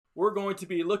we're going to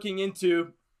be looking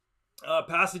into a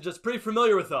passage that's pretty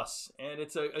familiar with us, and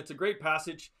it's a great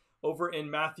passage over in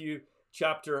Matthew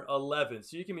chapter 11.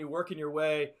 So you can be working your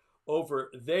way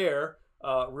over there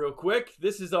real quick.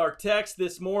 This is our text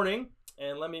this morning,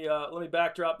 and let me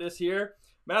backdrop this here.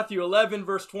 Matthew 11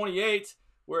 verse 28,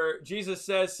 where Jesus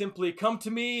says simply, "Come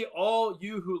to me, all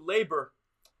you who labor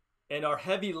and are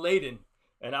heavy laden,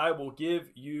 and I will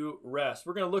give you rest."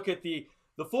 We're going to look at the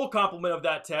full complement of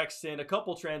that text in a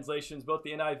couple translations, both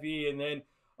the NIV and then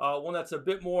one that's a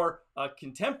bit more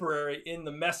contemporary in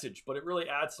the Message, but it really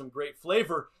adds some great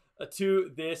flavor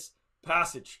to this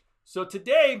passage. So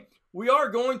today we are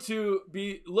going to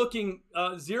be looking,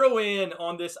 zero in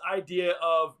on this idea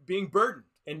of being burdened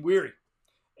and weary.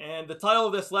 And the title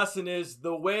of this lesson is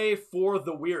 "The Way for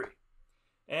the Weary."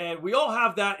 And we all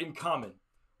have that in common,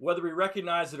 whether we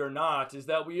recognize it or not, is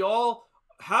that we all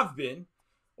have been,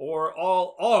 or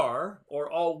all are, or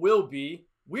all will be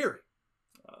weary.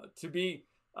 To be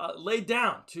laid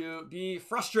down, to be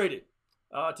frustrated,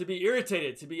 to be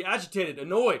irritated, to be agitated,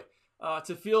 annoyed,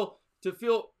 to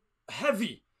feel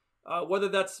heavy, whether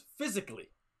that's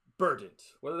physically burdened,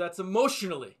 whether that's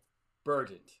emotionally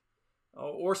burdened,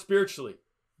 or spiritually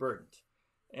burdened.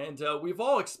 And we've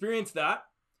all experienced that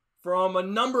from a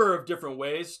number of different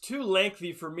ways, too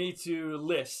lengthy for me to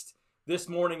list this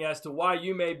morning as to why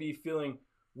you may be feeling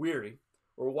weary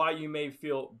or why you may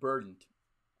feel burdened.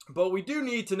 But we do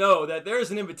need to know that there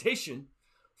is an invitation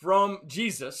from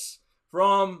Jesus,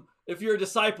 from, if you're a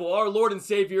disciple, our Lord and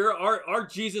Savior, our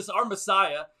Jesus, our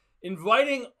Messiah,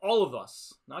 inviting all of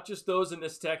us, not just those in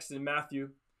this text in Matthew,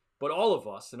 but all of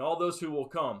us and all those who will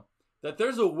come, that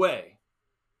there's a way,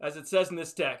 as it says in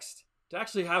this text, to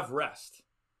actually have rest,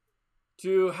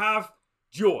 to have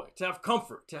joy, to have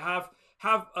comfort, to have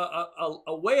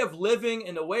a way of living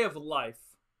and a way of life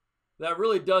that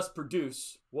really does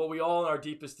produce what we all in our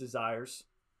deepest desires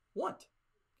want.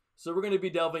 So we're going to be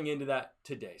delving into that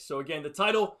today. So again, the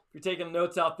title, if you're taking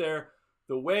notes out there,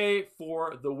 "The Way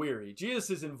for the Weary." Jesus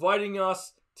is inviting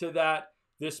us to that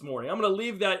this morning. I'm going to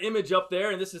leave that image up there,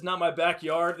 and this is not my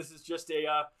backyard. This is just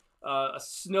a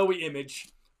snowy image,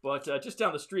 but just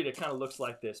down the street it kind of looks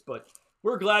like this. But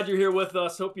we're glad you're here with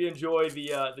us. Hope you enjoy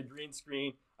the green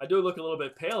screen. I do look a little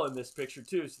bit pale in this picture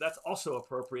too, so that's also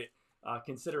appropriate,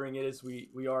 considering it is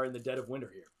we are in the dead of winter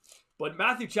here. But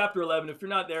Matthew chapter 11, if you're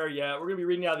not there yet, we're going to be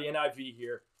reading out of the NIV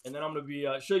here, and then I'm going to be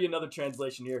show you another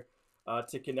translation here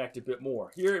to connect a bit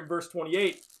more. Here in verse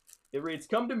 28, it reads,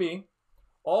 "Come to me,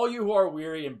 all you who are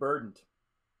weary and burdened,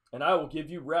 and I will give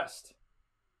you rest.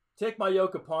 Take my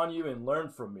yoke upon you and learn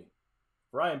from me,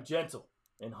 for I am gentle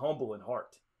and humble in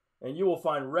heart, and you will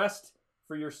find rest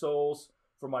for your souls,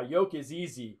 for my yoke is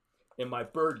easy and my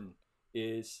burden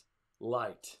is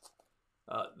light."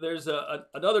 There's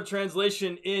another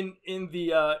translation in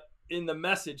the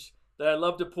Message that I'd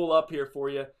love to pull up here for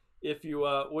you, if you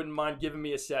wouldn't mind giving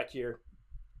me a sec here.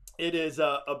 It is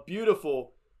a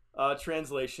beautiful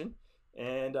translation,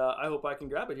 and I hope I can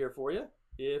grab it here for you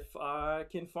if I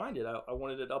can find it. I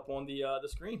wanted it up on the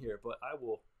screen here, but I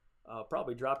will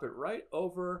probably drop it right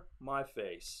over my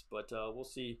face. But we'll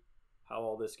see how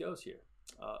all this goes here.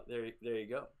 There you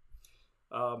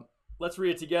go. Let's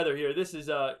read it together here. This is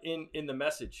in the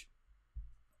Message.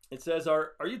 It says,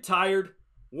 are you tired,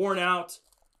 worn out,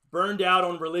 burned out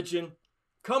on religion?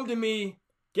 Come to me,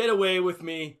 get away with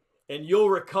me, and you'll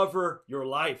recover your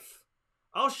life.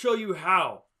 I'll show you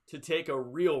how to take a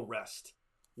real rest.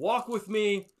 Walk with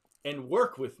me and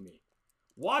work with me.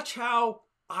 Watch how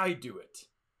I do it.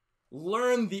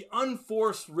 Learn the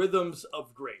unforced rhythms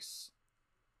of grace.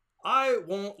 I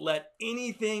won't let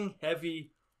anything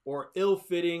heavy or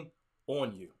ill-fitting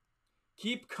on you.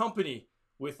 Keep company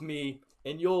with me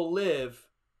and you'll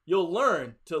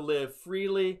learn to live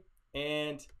freely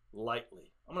and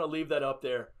lightly. I'm going to leave that up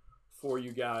there for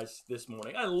you guys this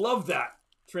morning. I love that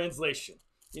translation.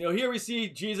 You know, here we see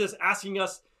Jesus asking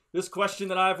us this question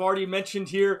that I've already mentioned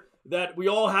here that we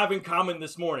all have in common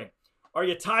this morning. Are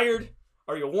you tired?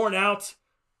 Are you worn out?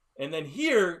 And then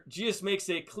here, Jesus makes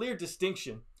a clear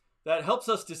distinction that helps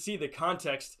us to see the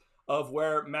context of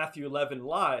where Matthew 11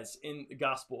 lies in the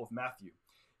Gospel of Matthew.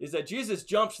 Is that Jesus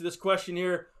jumps to this question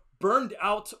here, burned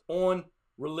out on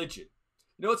religion.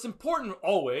 You know, it's important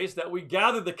always that we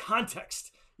gather the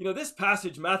context. You know, this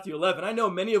passage, Matthew 11, I know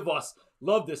many of us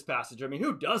love this passage. I mean,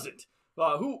 who doesn't?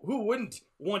 Who wouldn't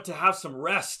want to have some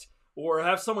rest or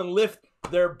have someone lift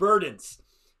their burdens?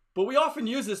 But we often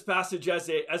use this passage as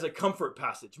a comfort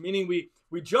passage, meaning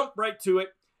we jump right to it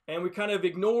and we kind of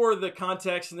ignore the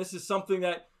context. And this is something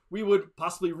that we would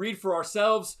possibly read for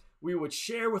ourselves. We would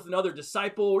share with another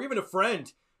disciple or even a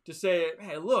friend to say,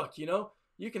 hey, look, you know,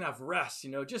 you can have rest.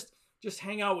 Just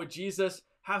hang out with Jesus,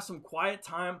 have some quiet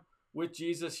time with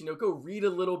Jesus. Go read a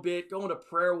little bit, go on a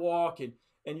prayer walk,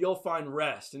 and you'll find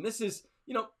rest. And this is,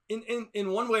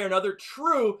 in one way or another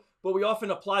true, but we often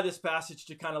apply this passage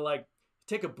to kind of like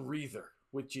take a breather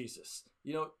with Jesus.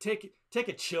 Take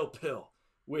a chill pill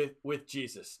with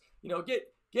Jesus.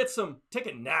 Take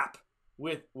a nap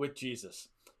with Jesus.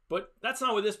 But that's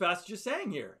not what this passage is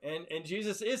saying here. And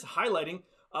Jesus is highlighting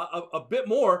a bit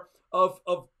more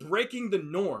of breaking the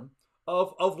norm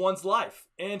of one's life.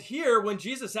 And here, when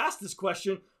Jesus asked this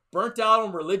question, burnt out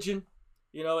on religion,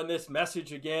 in this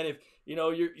message again, if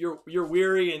you're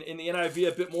weary, and in the NIV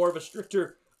a bit more of a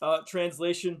stricter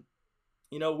translation,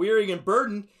 weary and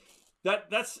burdened,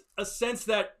 that's a sense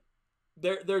that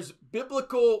there's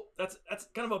biblical, that's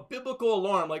kind of a biblical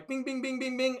alarm, like bing, bing, bing,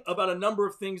 bing, bing, about a number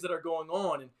of things that are going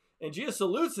on. And Jesus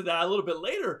alludes to that a little bit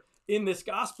later in this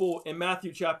gospel in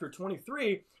Matthew chapter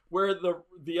 23, where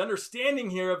the understanding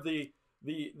here of the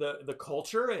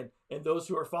culture and those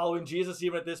who are following Jesus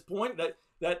even at this point,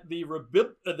 that the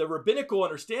rabbinical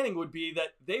understanding would be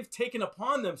that they've taken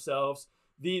upon themselves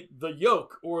the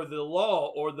yoke or the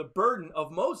law or the burden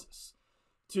of Moses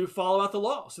to follow out the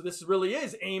law. So this really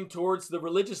is aimed towards the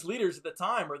religious leaders at the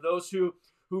time, or those who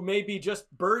may be just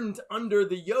burdened under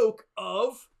the yoke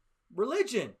of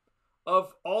religion,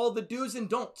 of all the do's and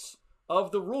don'ts,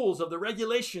 of the rules, of the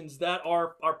regulations that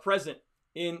are present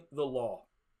in the law.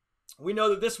 We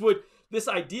know that this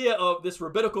idea of this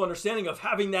rabbinical understanding of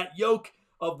having that yoke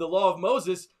of the law of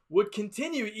Moses would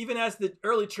continue even as the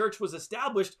early church was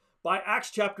established. By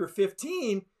Acts chapter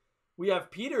 15, we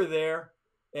have Peter there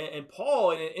and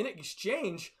Paul in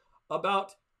exchange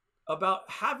about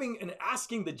having and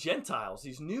asking the Gentiles,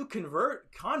 these new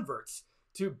converts,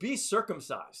 to be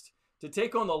circumcised, to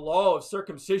take on the law of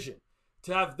circumcision,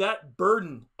 to have that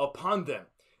burden upon them.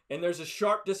 And there's a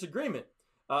sharp disagreement.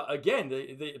 Again,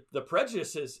 the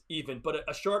prejudices even, but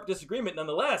a sharp disagreement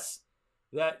nonetheless,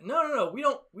 that no,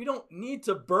 we don't need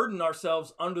to burden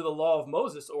ourselves under the law of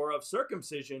Moses or of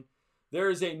circumcision. There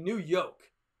is a new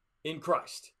yoke in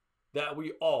Christ that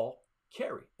we all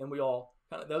carry, and we all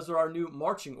those are our new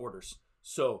marching orders,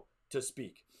 so to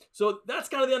speak. So that's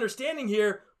kind of the understanding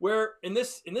here, where in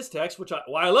this text,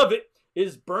 why I love it,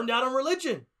 is burned out on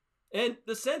religion. And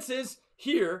the sense is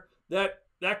here that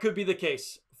could be the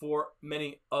case for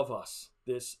many of us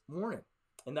this morning.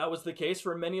 And that was the case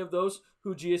for many of those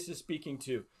who Jesus is speaking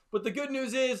to. But the good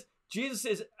news is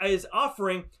Jesus is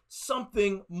offering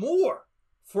something more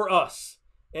for us,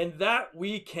 and that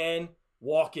we can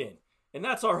walk in. And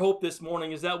that's our hope this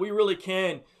morning, is that we really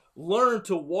can learn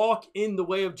to walk in the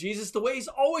way of Jesus, the way he's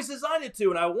always designed it to.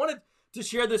 And I wanted to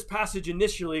share this passage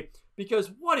initially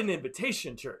because what an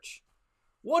invitation, church.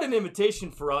 What an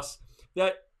invitation for us,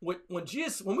 that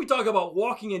when we talk about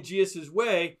walking in Jesus'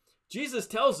 way, Jesus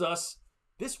tells us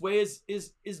this way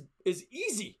is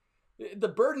easy. The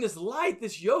burden is light.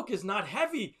 This yoke is not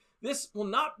heavy. This will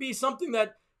not be something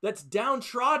that's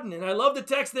downtrodden. And I love the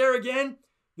text there again.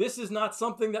 This is not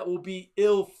something that will be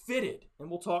ill-fitted. And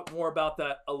we'll talk more about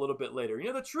that a little bit later.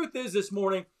 The truth is this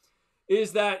morning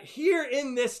is that here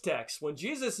in this text, when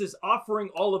Jesus is offering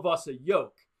all of us a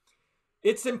yoke,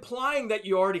 it's implying that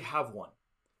you already have one,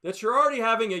 that you're already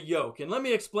having a yoke. And let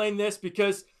me explain this,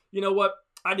 because you know what?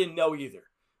 I didn't know either.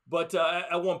 But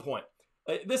at one point,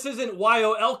 this isn't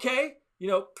YOLK,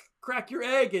 crack your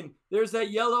egg and there's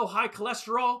that yellow high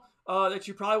cholesterol that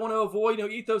you probably want to avoid,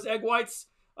 eat those egg whites.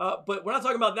 But we're not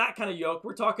talking about that kind of yoke.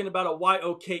 We're talking about a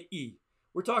YOKE.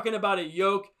 We're talking about a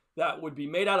yoke that would be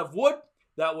made out of wood,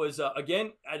 that was,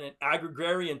 again, an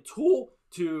agrarian tool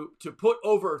to put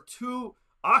over 2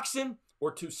 oxen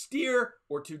or 2 steer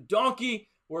or 2 donkey,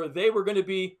 where they were going to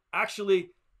be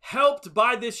actually helped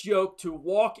by this yoke to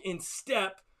walk in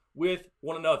step with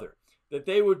one another. That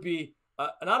they would be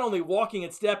not only walking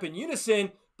in step in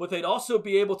unison, but they'd also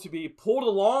be able to be pulled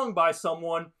along by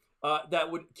someone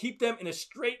that would keep them in a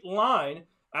straight line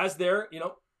as they're,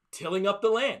 tilling up the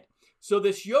land. So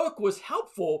this yoke was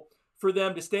helpful for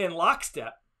them to stay in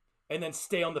lockstep and then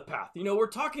stay on the path. We're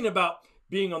talking about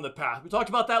being on the path. We talked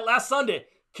about that last Sunday.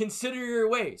 Consider your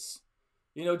ways.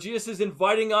 Jesus is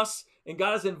inviting us, and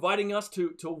God is inviting us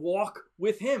to walk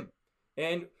with him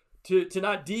and to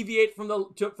not deviate from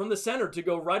the center, to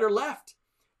go right or left.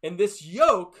 And this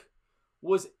yoke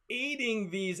was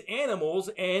aiding these animals,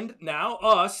 and now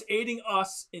aiding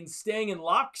us in staying in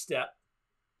lockstep,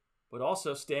 but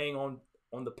also staying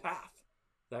on the path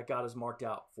that God has marked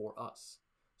out for us.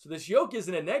 So this yoke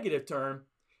isn't a negative term.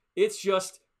 It's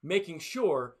just making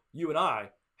sure you and I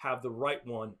have the right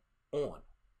one on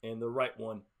and the right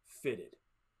one fitted.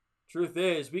 Truth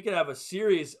is, we could have a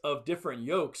series of different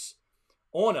yokes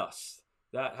on us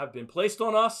that have been placed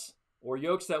on us, or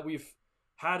yokes that we've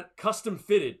had custom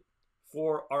fitted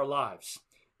for our lives.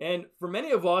 And for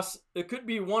many of us, it could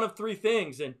be one of three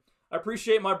things. And I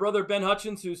appreciate my brother Ben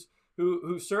Hutchins,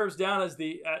 who serves down as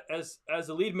the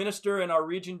lead minister in our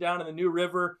region down in the New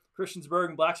River, Christiansburg,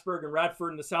 and Blacksburg, and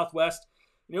Radford in the Southwest.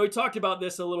 You know, he talked about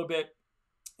this a little bit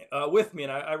with me,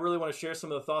 and I really want to share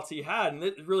some of the thoughts he had, and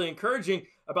it's really encouraging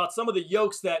about some of the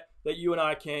yokes that you and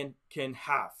I can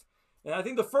have. And I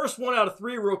think the first one out of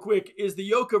three, real quick, is the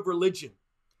yoke of religion.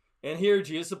 And here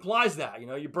Jesus applies that. You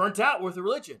know, you're burnt out with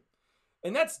religion.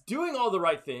 And that's doing all the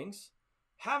right things,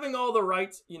 having all the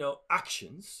right,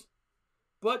 actions,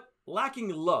 but lacking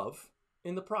love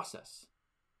in the process.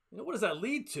 You know, what does that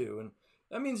lead to? And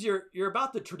that means you're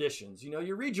about the traditions. You know,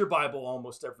 you read your Bible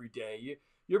almost every day.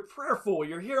 You're prayerful.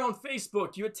 You're here on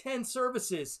Facebook. You attend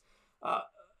services.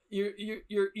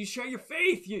 You share your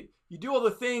faith. You do all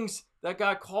the things that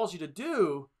God calls you to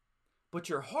do, but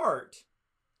your heart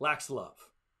lacks love.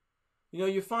 You know,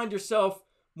 you find yourself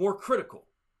more critical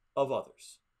of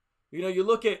others. You know, you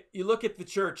look at the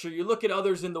church, or you look at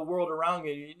others in the world around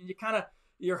you.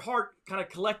 Your heart kind of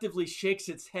collectively shakes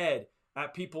its head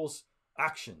at people's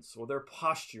actions or their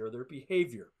posture or their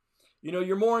behavior. You know,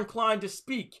 you're more inclined to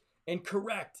speak and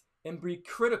correct and be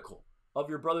critical of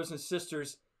your brothers and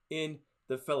sisters in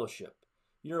the fellowship.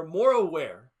 You're more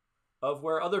aware of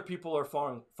where other people are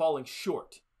falling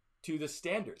short to the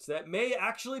standards that may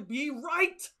actually be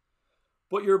right,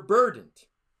 but you're burdened.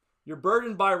 You're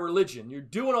burdened by religion. You're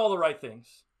doing all the right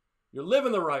things. You're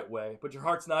living the right way, but your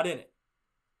heart's not in it.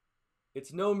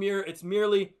 It's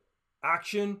merely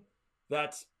action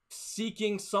that's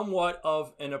seeking somewhat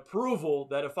of an approval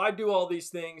that if I do all these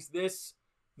things, this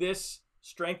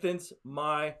strengthens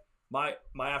my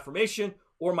affirmation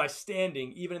or my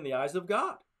standing, even in the eyes of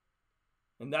God.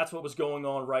 And that's what was going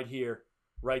on right here,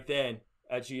 right then,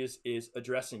 as Jesus is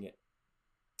addressing it.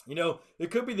 You know,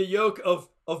 it could be the yoke of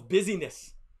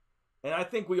busyness. And I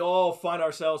think we all find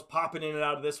ourselves popping in and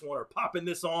out of this one, or popping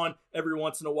this on every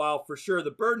once in a while for sure. The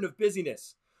burden of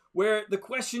busyness, where the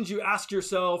questions you ask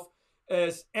yourself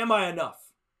is, am I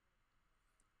enough?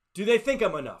 Do they think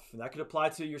I'm enough? And that could apply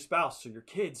to your spouse or your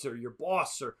kids or your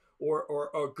boss or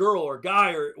a girl or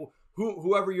guy or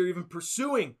whoever you're even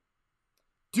pursuing.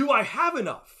 Do I have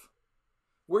enough?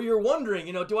 Where you're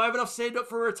wondering, do I have enough saved up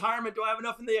for retirement? Do I have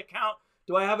enough in the account?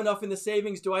 Do I have enough in the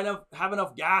savings? Do I have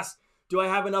enough gas? Do I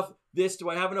have enough this? Do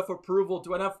I have enough approval?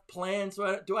 Do I have enough plans?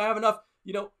 Do I have enough,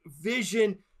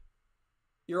 vision?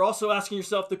 You're also asking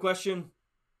yourself the question,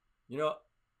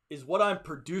 is what I'm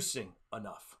producing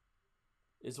enough?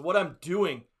 Is what I'm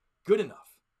doing good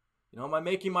enough? Am I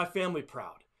making my family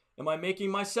proud? Am I making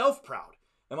myself proud?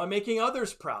 Am I making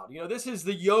others proud? This is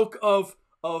the yoke of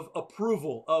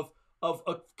approval, of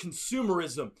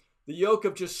consumerism, the yoke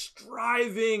of just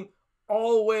striving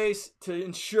always to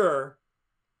ensure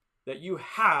that you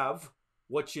have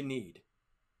what you need.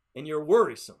 And you're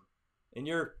worrisome. And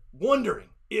you're wondering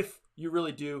if you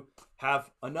really do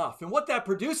have enough. And what that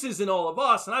produces in all of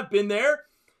us, and I've been there,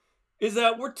 is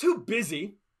that we're too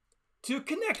busy to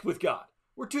connect with God.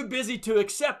 We're too busy to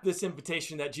accept this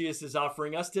invitation that Jesus is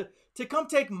offering us to come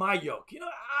take my yoke.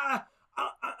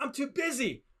 I'm too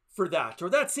busy for that. Or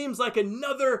that seems like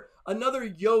another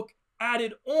yoke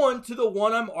added on to the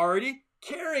one I'm already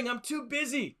carrying. I'm too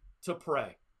busy to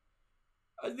pray.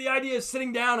 The idea is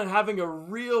sitting down and having a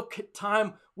real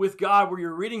time with God where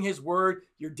you're reading his word,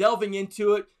 you're delving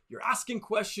into it, you're asking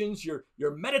questions, you're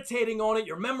meditating on it,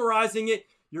 you're memorizing it,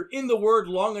 you're in the word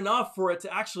long enough for it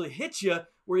to actually hit you,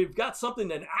 where you've got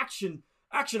something, an action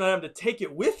item to take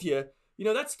it with you.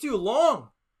 That's too long.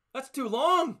 That's too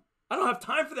long. I don't have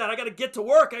time for that. I got to get to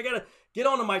work. I got to get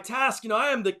on to my task. I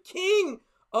am the king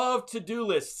of to-do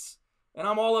lists, and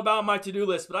I'm all about my to-do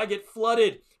list, but I get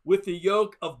flooded with the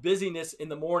yoke of busyness in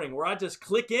the morning, where I just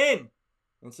click in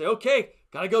and say, okay,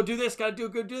 got to go do this, got to do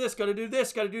this, got to do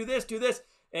this, got to do this, do this.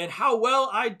 And how well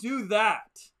I do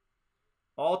that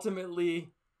ultimately,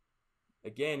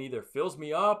 again, either fills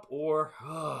me up or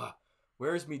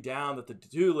wears me down, that the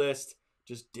to-do list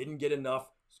just didn't get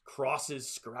enough crosses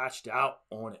scratched out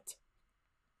on it.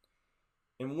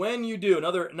 And when you do,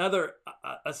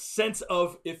 a sense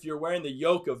of if you're wearing the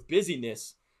yoke of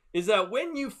busyness is that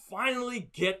when you finally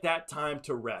get that time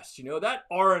to rest, that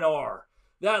R&R,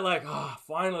 that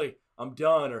finally I'm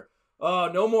done, or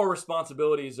no more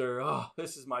responsibilities, or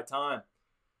this is my time.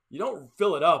 You don't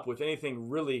fill it up with anything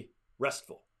really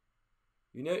restful.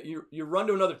 You run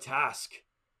to another task.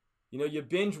 You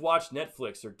binge watch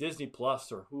Netflix or Disney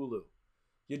Plus or Hulu.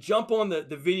 You jump on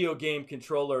the video game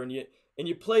controller and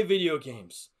you play video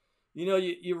games.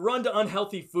 You run to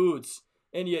unhealthy foods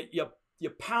and you you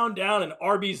pound down an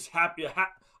Arby's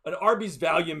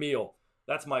value meal.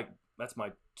 That's my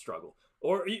struggle.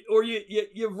 Or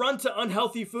you run to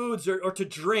unhealthy foods or to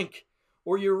drink,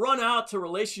 or you run out to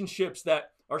relationships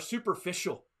that are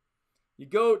superficial. You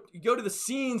go to the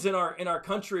scenes in our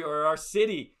country or our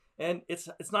city, and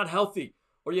it's not healthy.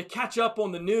 Or you catch up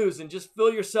on the news and just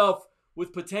fill yourself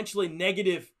with potentially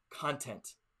negative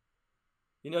content.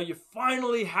 You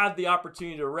finally had the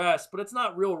opportunity to rest, but it's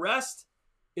not real rest.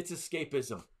 It's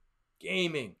escapism,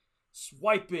 gaming,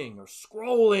 swiping or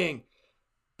scrolling,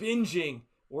 binging,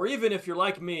 or even if you're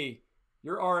like me,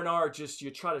 your R&R just,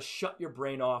 you try to shut your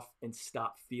brain off and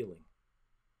stop feeling.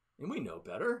 And we know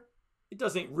better. It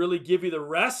doesn't really give you the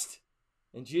rest.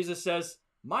 And Jesus says,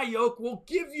 my yoke will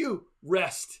give you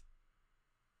rest.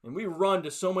 And we run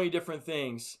to so many different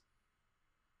things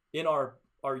in our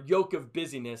yoke of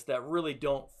busyness that really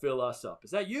don't fill us up.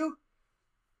 Is that you?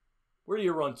 Where do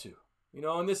you run to?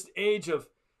 In this age of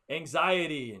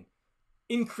anxiety and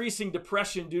increasing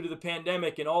depression due to the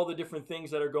pandemic and all the different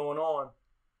things that are going on.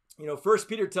 1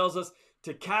 Peter tells us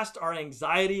to cast our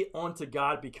anxiety onto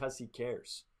God because he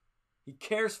cares. He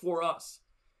cares for us.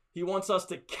 He wants us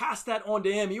to cast that onto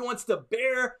him. He wants to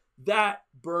bear that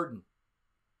burden.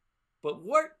 But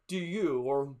what do you,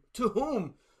 or to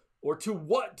whom, or to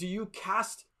what do you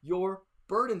cast your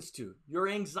burdens to, your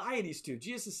anxieties to?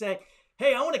 Jesus is saying,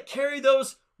 hey, I want to carry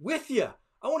those with you.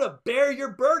 I want to bear your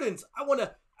burdens. I want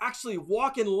to actually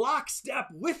walk in lockstep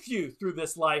with you through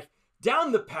this life,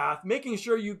 down the path, making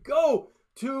sure you go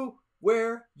to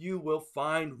where you will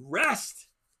find rest.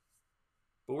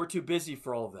 But we're too busy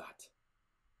for all of that.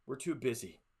 We're too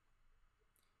busy.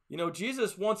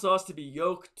 Jesus wants us to be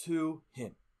yoked to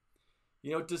him.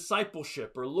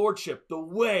 Discipleship or lordship, the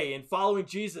way in following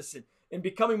Jesus and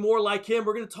becoming more like him.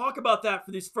 We're going to talk about that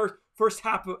for this first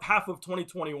half of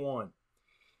 2021.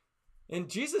 And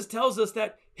Jesus tells us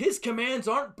that his commands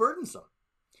aren't burdensome.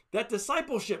 That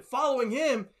discipleship, following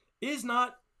him, is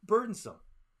not burdensome.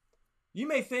 You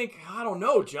may think, I don't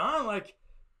know, John, like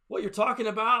what you're talking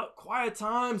about, quiet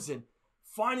times and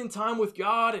finding time with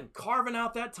God and carving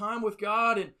out that time with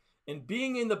God and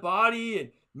being in the body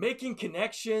and making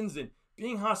connections and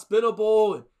being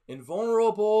hospitable and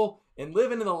vulnerable and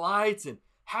living in the lights and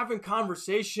having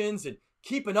conversations and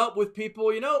keeping up with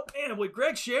people. Man, what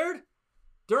Greg shared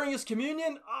during his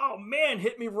communion, oh man,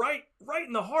 hit me right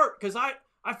in the heart, because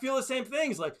I feel the same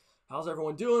things. Like, how's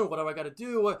everyone doing? What do I got to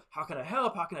do? How can I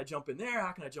help? How can I jump in there?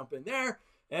 How can I jump in there?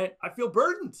 And I feel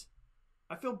burdened.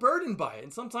 I feel burdened by it.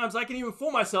 And sometimes I can even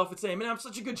fool myself and say, man, I'm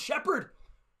such a good shepherd.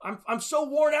 I'm so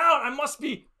worn out. I must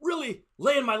be really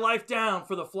laying my life down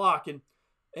for the flock. And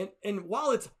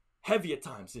while it's heavy at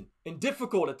times and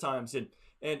difficult at times and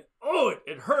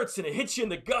it hurts and it hits you in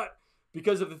the gut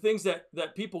because of the things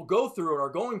that people go through and are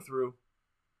going through,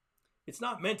 it's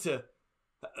not meant to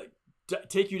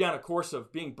take you down a course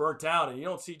of being burnt out, and you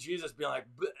don't see Jesus being like,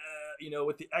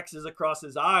 with the X's across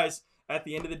his eyes at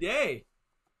the end of the day.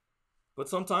 But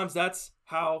sometimes that's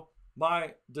how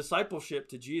my discipleship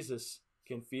to Jesus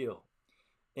can feel.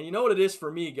 And you know what it is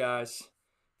for me, guys?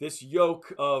 This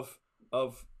yoke of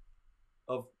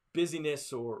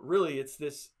busyness, or really it's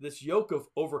this yoke of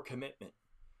overcommitment.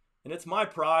 And it's my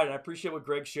pride, and I appreciate what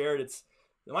Greg shared. It's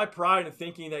my pride in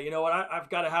thinking that, I've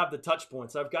got to have the touch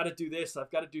points. I've got to do this.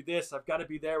 I've got to do this. I've got to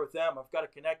be there with them. I've got to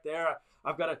connect there.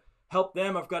 I've got to help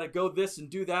them. I've got to go this and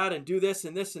do that and do this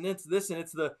and this and it's this. And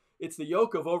it's the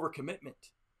yoke of overcommitment.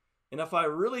 And if I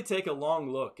really take a long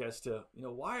look as to,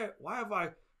 why have I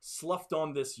sloughed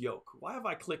on this yoke? Why have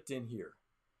I clicked in here?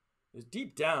 Is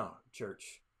deep down,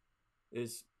 church,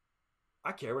 is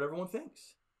I care what everyone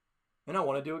thinks. And I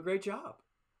want to do a great job.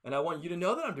 And I want you to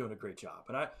know that I'm doing a great job.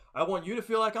 And I want you to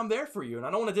feel like I'm there for you. And I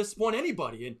don't want to disappoint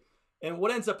anybody. And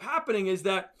what ends up happening is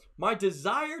that my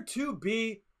desire to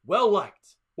be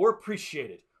well-liked or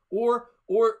appreciated or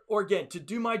again, to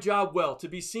do my job well, to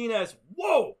be seen as,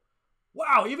 whoa,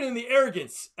 wow, even in the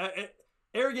arrogance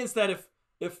that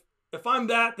if I'm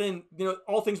that, then,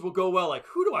 all things will go well. Like,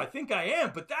 who do I think I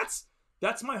am? But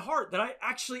that's my heart, that I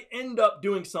actually end up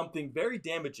doing something very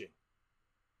damaging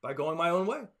by going my own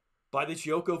way, by this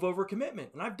yoke of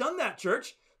overcommitment. And I've done that,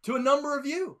 church, to a number of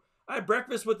you. I had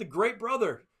breakfast with the great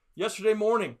brother yesterday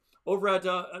morning over at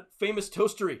a famous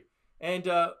toastery. And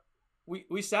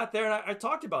we sat there and I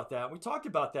talked about that. We talked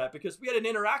about that because we had an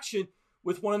interaction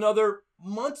with one another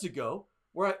months ago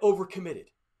where I overcommitted.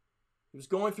 He was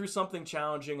going through something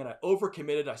challenging and I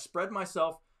overcommitted. I spread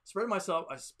myself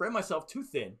too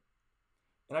thin,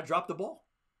 and I dropped the ball.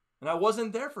 And I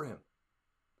wasn't there for him.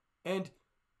 And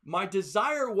my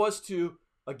desire was to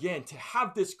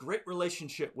have this great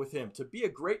relationship with him, to be a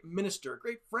great minister, a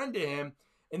great friend to him.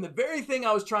 And the very thing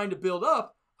I was trying to build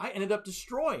up, I ended up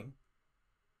destroying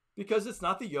because it's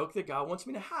not the yoke that God wants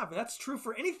me to have. And that's true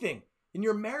for anything in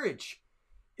your marriage.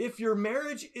 If your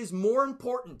marriage is more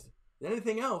important than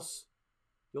anything else,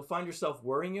 you'll find yourself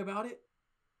worrying about it,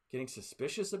 getting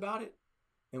suspicious about it,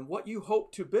 and what you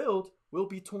hope to build will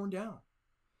be torn down.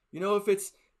 You know, if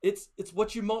it's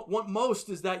what you want most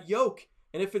is that yoke,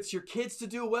 and if it's your kids to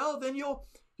do well, then you'll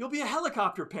be a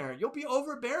helicopter parent. You'll be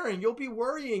overbearing. You'll be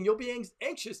worrying. You'll be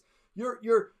anxious.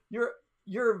 Your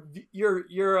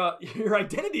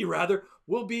identity rather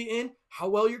will be in how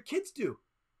well your kids do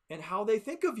and how they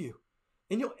think of you,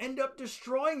 and you'll end up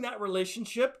destroying that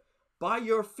relationship by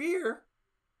your fear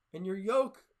and your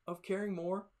yoke of caring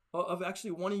more, of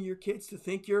actually wanting your kids to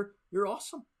think you're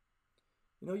awesome.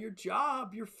 You know, your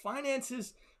job, your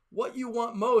finances, what you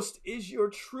want most is your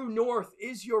true north,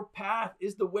 is your path,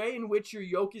 is the way in which your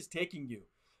yoke is taking you.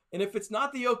 And if it's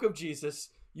not the yoke of Jesus,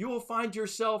 you will find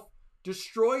yourself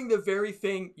destroying the very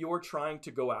thing you're trying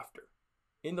to go after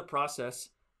in the process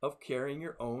of carrying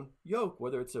your own yoke,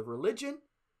 whether it's a religion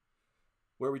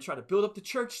where we try to build up the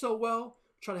church so well,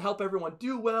 try to help everyone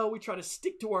do well, we try to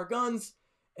stick to our guns,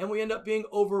 and we end up being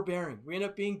overbearing. We end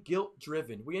up being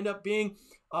guilt-driven. We end up being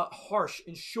harsh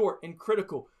and short and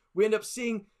critical. We end up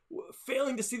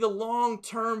failing to see the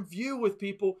long-term view with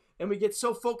people, and we get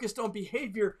so focused on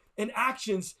behavior and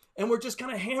actions, and we're just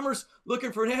kind of hammers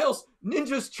looking for nails,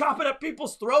 ninjas chopping at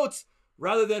people's throats,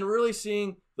 rather than really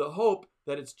seeing the hope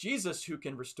that it's Jesus who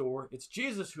can restore, it's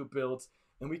Jesus who builds,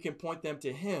 and we can point them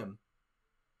to him.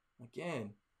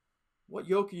 Again, what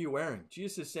yoke are you wearing?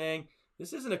 Jesus is saying,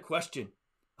 this isn't a question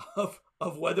of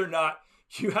whether or not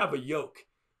you have a yoke.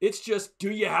 It's just, do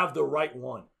you have the right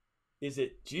one? Is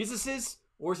it Jesus's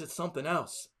or is it something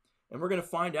else? And we're going to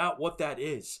find out what that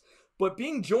is. But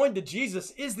being joined to Jesus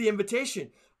is the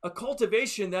invitation, a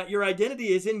cultivation that your identity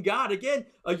is in God. Again,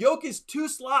 a yoke is 2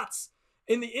 slots.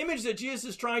 In the image that Jesus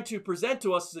is trying to present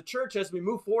to us as a church as we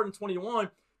move forward in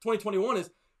 2021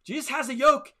 is Jesus has a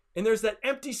yoke and there's that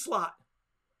empty slot.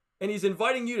 And he's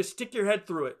inviting you to stick your head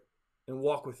through it and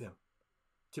walk with him,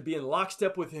 to be in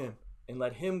lockstep with him and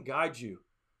let him guide you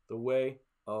the way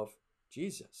of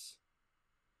Jesus.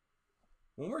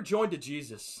 When we're joined to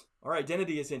Jesus, our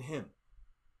identity is in him.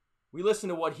 We listen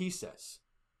to what he says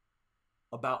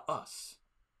about us.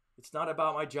 It's not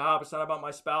about my job. It's not about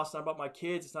my spouse. It's not about my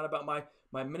kids. It's not about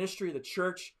my ministry, the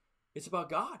church. It's about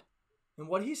God and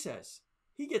what he says.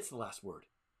 He gets the last word.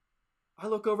 I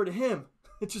look over to him.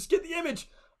 Just get the image.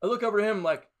 I look over to him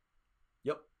like,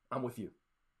 yep, I'm with you.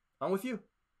 I'm with you.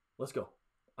 Let's go.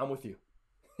 I'm with you.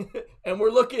 And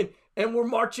we're looking and we're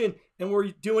marching and we're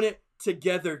doing it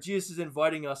together. Jesus is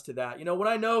inviting us to that. You know,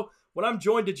 when I'm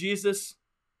joined to Jesus,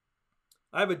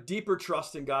 I have a deeper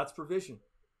trust in God's provision.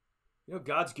 You know,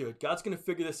 God's good. God's going to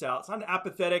figure this out. It's not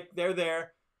apathetic. They're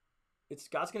there. It's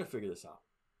God's going to figure this out.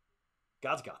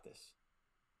 God's got this.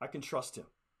 I can trust him.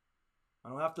 I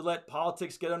don't have to let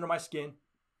politics get under my skin.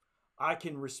 I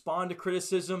can respond to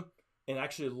criticism and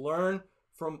actually learn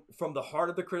from the heart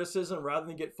of the criticism rather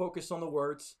than get focused on the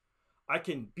words. I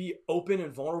can be open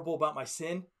and vulnerable about my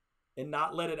sin and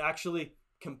not let it actually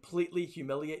completely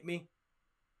humiliate me.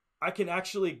 I can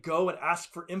actually go and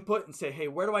ask for input and say, hey,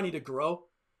 where do I need to grow?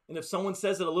 And if someone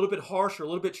says it a little bit harsh or a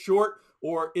little bit short,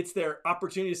 or it's their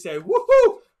opportunity to say,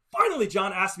 woohoo, finally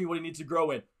John asked me what he needs to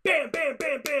grow in. Bam, bam,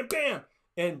 bam, bam, bam.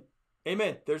 And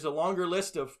amen. There's a longer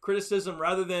list of criticism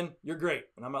rather than you're great.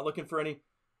 And I'm not looking for any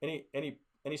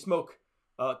smoke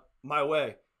my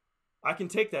way. I can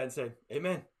take that and say,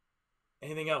 amen.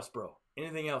 Anything else, bro?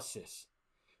 Anything else, sis?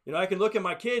 You know, I can look at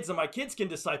my kids and my kids can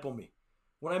disciple me.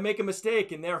 When I make a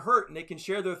mistake and they're hurt and they can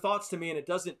share their thoughts to me and it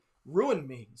doesn't ruin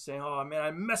me, saying, oh man, I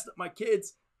messed up my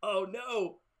kids. Oh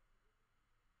no.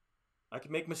 I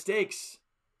can make mistakes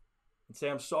and say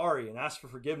I'm sorry and ask for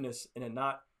forgiveness and it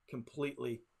not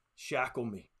completely shackle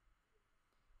me.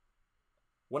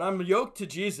 When I'm yoked to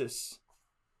Jesus,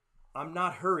 I'm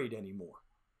not hurried anymore.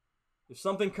 If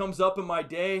something comes up in my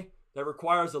day that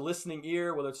requires a listening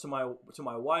ear, whether it's to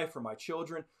my wife or my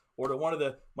children or to one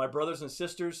of my brothers and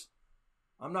sisters,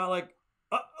 I'm not like,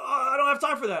 I don't have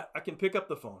time for that. I can pick up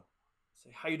the phone,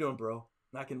 say, how you doing, bro?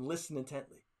 And I can listen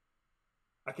intently.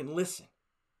 I can listen.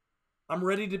 I'm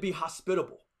ready to be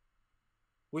hospitable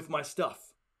with my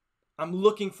stuff. I'm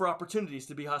looking for opportunities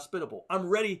to be hospitable. I'm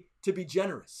ready to be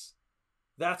generous.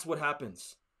 That's what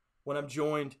happens when I'm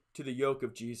joined to the yoke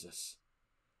of Jesus.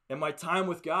 And my time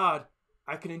with God,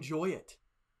 I can enjoy it.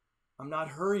 I'm not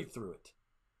hurried through it.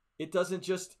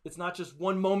 It's not just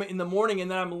one moment in the morning and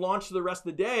then I'm launched for the rest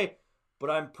of the day, but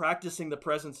I'm practicing the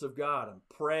presence of God. I'm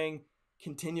praying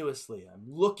continuously. I'm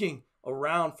looking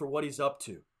around for what he's up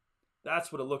to.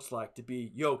 That's what it looks like to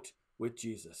be yoked with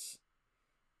Jesus.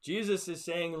 Jesus is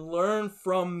saying, learn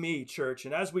from me, church.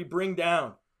 And as we break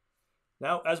it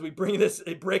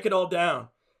all down,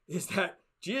 is that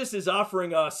Jesus is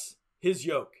offering us his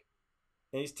yoke.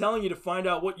 And he's telling you to find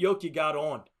out what yoke you got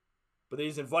on. But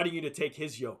he's inviting you to take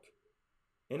his yoke.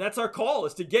 And that's our call,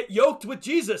 is to get yoked with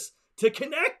Jesus, to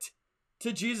connect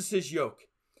to Jesus' yoke.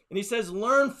 And he says,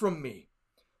 learn from me.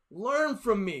 Learn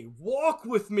from me. Walk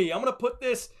with me. I'm going to put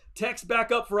this text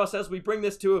back up for us as we bring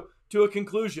this to a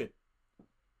conclusion.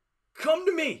 Come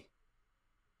to me.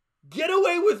 Get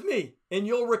away with me, and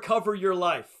you'll recover your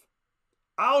life.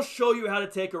 I'll show you how to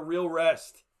take a real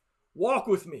rest. Walk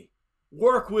with me.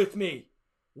 Work with me.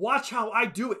 Watch how I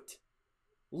do it.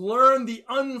 Learn the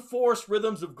unforced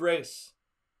rhythms of grace.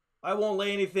 I won't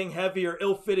lay anything heavy or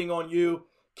ill-fitting on you.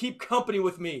 Keep company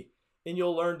with me, and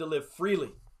you'll learn to live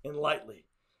freely and lightly.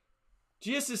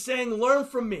 Jesus is saying, learn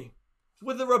from me.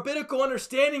 With the rabbinical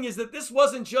understanding is that this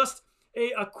wasn't just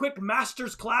a quick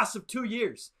master's class of 2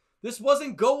 years. This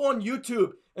wasn't go on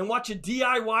YouTube and watch a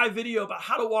DIY video about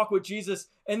how to walk with Jesus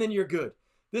and then you're good.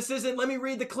 This isn't let me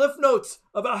read the cliff notes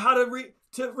about how to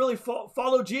really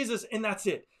follow Jesus and that's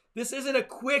it. This isn't a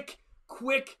quick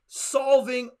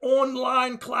solving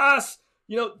online class.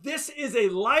 This is a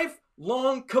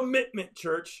lifelong commitment,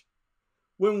 church.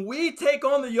 When we take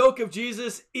on the yoke of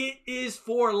Jesus, it is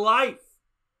for life.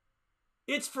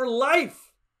 It's for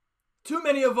life. Too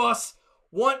many of us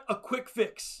want a quick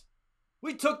fix.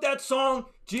 We took that song,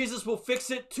 Jesus Will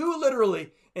Fix It, too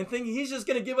literally and think he's just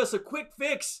going to give us a quick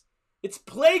fix. It's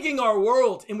plaguing our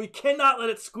world, and we cannot let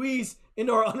it squeeze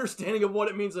into our understanding of what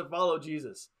it means to follow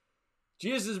Jesus.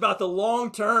 Jesus is about the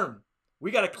long term.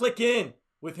 We got to click in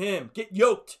with him, get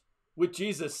yoked with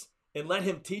Jesus, and let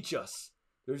him teach us.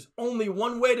 There's only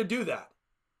one way to do that.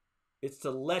 It's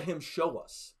to let him show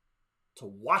us, to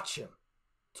watch him,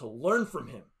 to learn from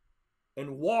him,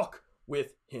 and walk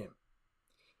with him.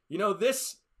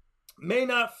 This may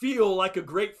not feel like a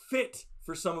great fit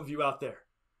for some of you out there.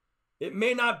 It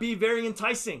may not be very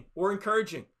enticing or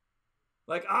encouraging.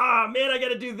 Like, man, I got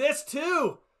to do this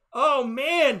too. Oh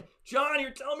man, John,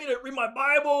 you're telling me to read my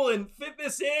Bible and fit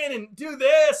this in and do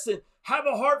this and have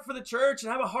a heart for the church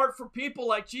and have a heart for people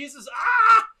like Jesus.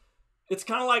 It's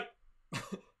kind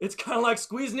of like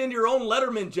squeezing into your own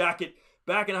Letterman jacket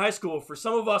back in high school. For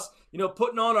some of us,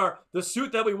 putting on the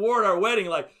suit that we wore at our wedding,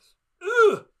 like,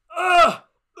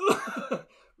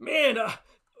 man,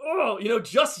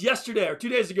 just yesterday or 2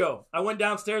 days ago, I went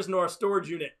downstairs into our storage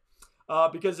unit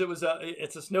because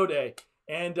it's a snow day.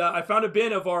 And I found a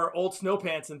bin of our old snow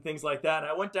pants and things like that.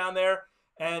 And I went down there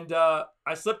and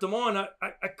I slipped them on.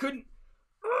 I couldn't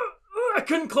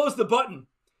close the button.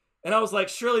 And I was like,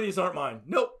 surely these aren't mine.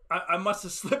 Nope, I must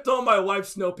have slipped on my wife's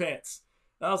snow pants.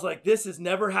 And I was like, this has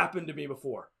never happened to me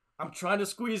before. I'm trying to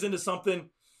squeeze into something,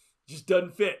 just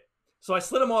doesn't fit. So I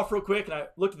slid them off real quick and I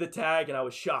looked at the tag and I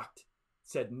was shocked. It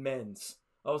said men's.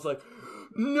 I was like,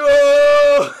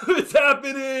 no, it's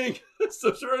happening.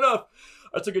 So sure enough,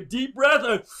 I took a deep breath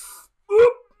and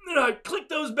I clicked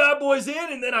those bad boys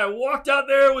in and then I walked out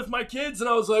there with my kids and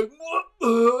I was like,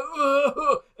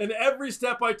 and every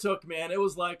step I took, man, it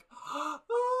was like,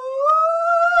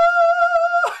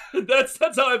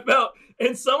 that's how I felt.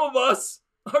 And some of us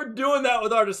are doing that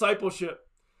with our discipleship.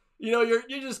 You're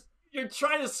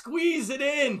trying to squeeze it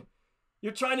in.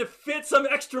 You're trying to fit some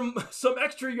extra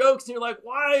yokes, and you're like,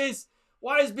 why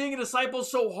is being a disciple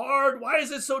so hard? Why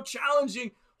is it so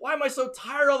challenging? Why am I so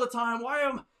tired all the time?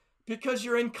 Because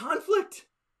you're in conflict.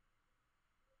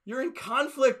 You're in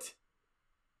conflict.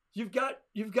 You've got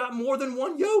more than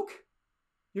one yoke.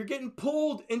 You're getting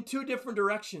pulled in two different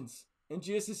directions. And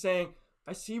Jesus is saying,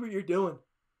 I see what you're doing.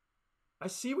 I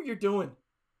see what you're doing.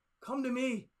 Come to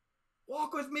me.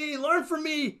 Walk with me. Learn from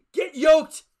me. Get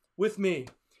yoked with me.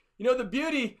 The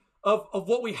beauty of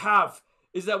what we have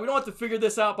is that we don't have to figure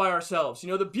this out by ourselves.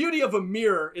 The beauty of a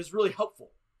mirror is really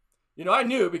helpful. I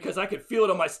knew because I could feel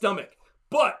it on my stomach.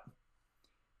 But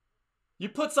you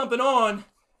put something on,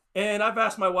 and I've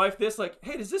asked my wife this, like,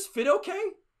 hey, does this fit okay?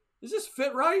 Does this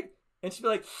fit right? And she'd be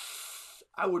like,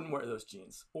 I wouldn't wear those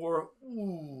jeans. Or,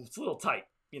 ooh, it's a little tight,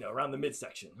 around the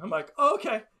midsection. I'm like, oh,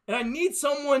 okay. And I need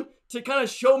someone to kind of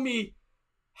show me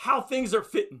how things are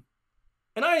fitting.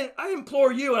 And I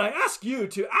implore you and I ask you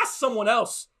to ask someone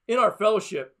else in our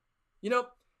fellowship,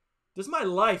 does my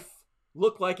life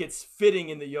look like it's fitting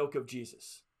in the yoke of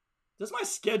Jesus? Does my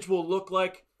schedule look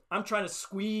like I'm trying to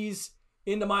squeeze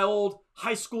into my old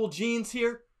high school jeans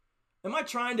here? Am I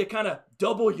trying to kind of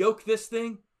double yoke this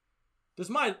thing? Does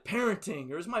my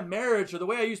parenting or is my marriage or the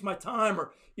way I use my time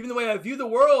or even the way I view the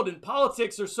world and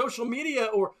politics or social media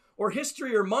or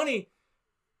history or money,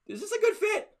 is this a good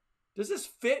fit? Does this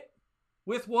fit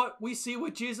with what we see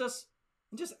with Jesus?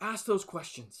 And just ask those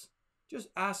questions. Just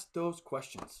ask those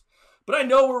questions. But I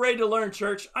know we're ready to learn,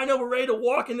 church. I know we're ready to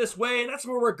walk in this way, and that's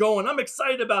where we're going. I'm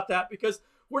excited about that because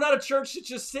we're not a church that's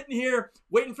just sitting here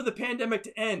waiting for the pandemic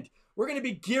to end. We're going to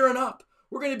be gearing up.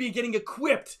 We're going to be getting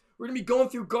equipped. We're going to be going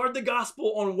through Guard the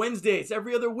Gospel on Wednesdays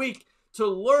every other week to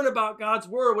learn about God's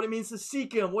word, what it means to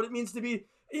seek him, what it means to be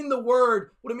in the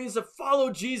word, what it means to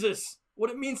follow Jesus, what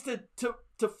it means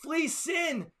to flee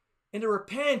sin and to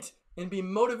repent and be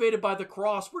motivated by the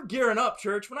cross. We're gearing up,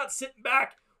 church. We're not sitting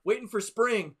back waiting for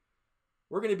spring.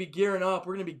 We're going to be gearing up.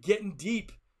 We're going to be getting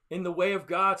deep in the way of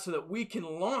God so that we can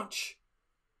launch.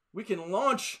 We can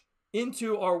launch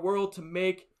into our world to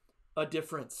make a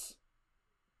difference.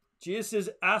 Jesus is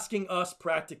asking us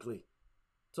practically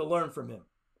to learn from him,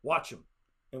 watch him,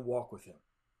 and walk with him.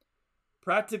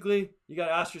 Practically, you got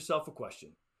to ask yourself a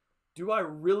question. Do I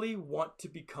really want to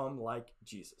become like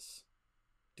Jesus?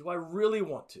 Do I really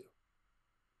want to?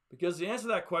 Because the answer to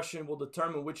that question will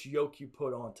determine which yoke you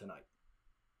put on tonight.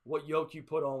 What yoke you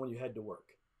put on when you head to work.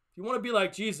 If you want to be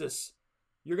like Jesus,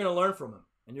 you're going to learn from him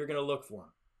and you're going to look for him.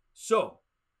 So,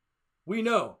 we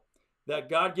know that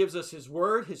God gives us his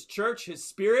word, his church, his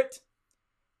spirit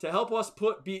to help us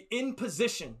be in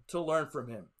position to learn from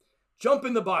him. Jump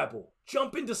in the Bible,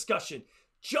 jump in discussion,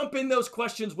 jump in those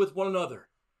questions with one another.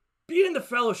 Be in the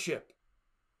fellowship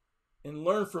and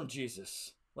learn from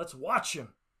Jesus. Let's watch him.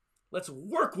 Let's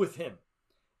work with him.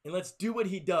 And let's do what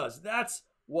he does. That's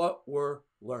what we're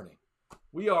learning.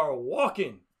 We are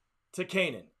walking to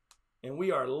Canaan. And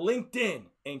we are linked in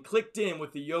and clicked in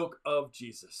with the yoke of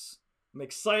Jesus. I'm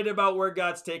excited about where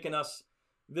God's taken us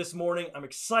this morning. I'm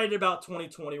excited about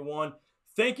 2021.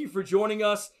 Thank you for joining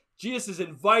us. Jesus is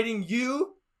inviting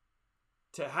you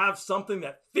to have something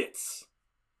that fits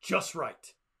just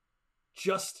right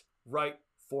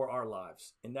for our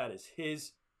lives. And that is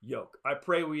his yoke. I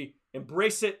pray we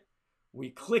embrace it, we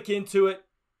click into it,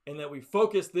 and that we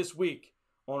focus this week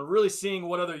on really seeing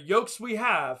what other yokes we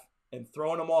have and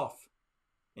throwing them off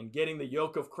and getting the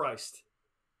yoke of Christ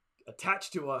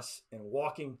attached to us and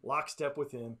walking lockstep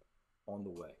with him on the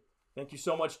way. Thank you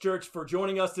so much, church, for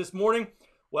joining us this morning.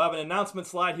 We'll have an announcement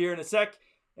slide here in a sec,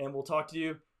 and we'll talk to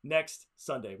you next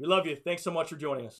Sunday. We love you. Thanks so much for joining us.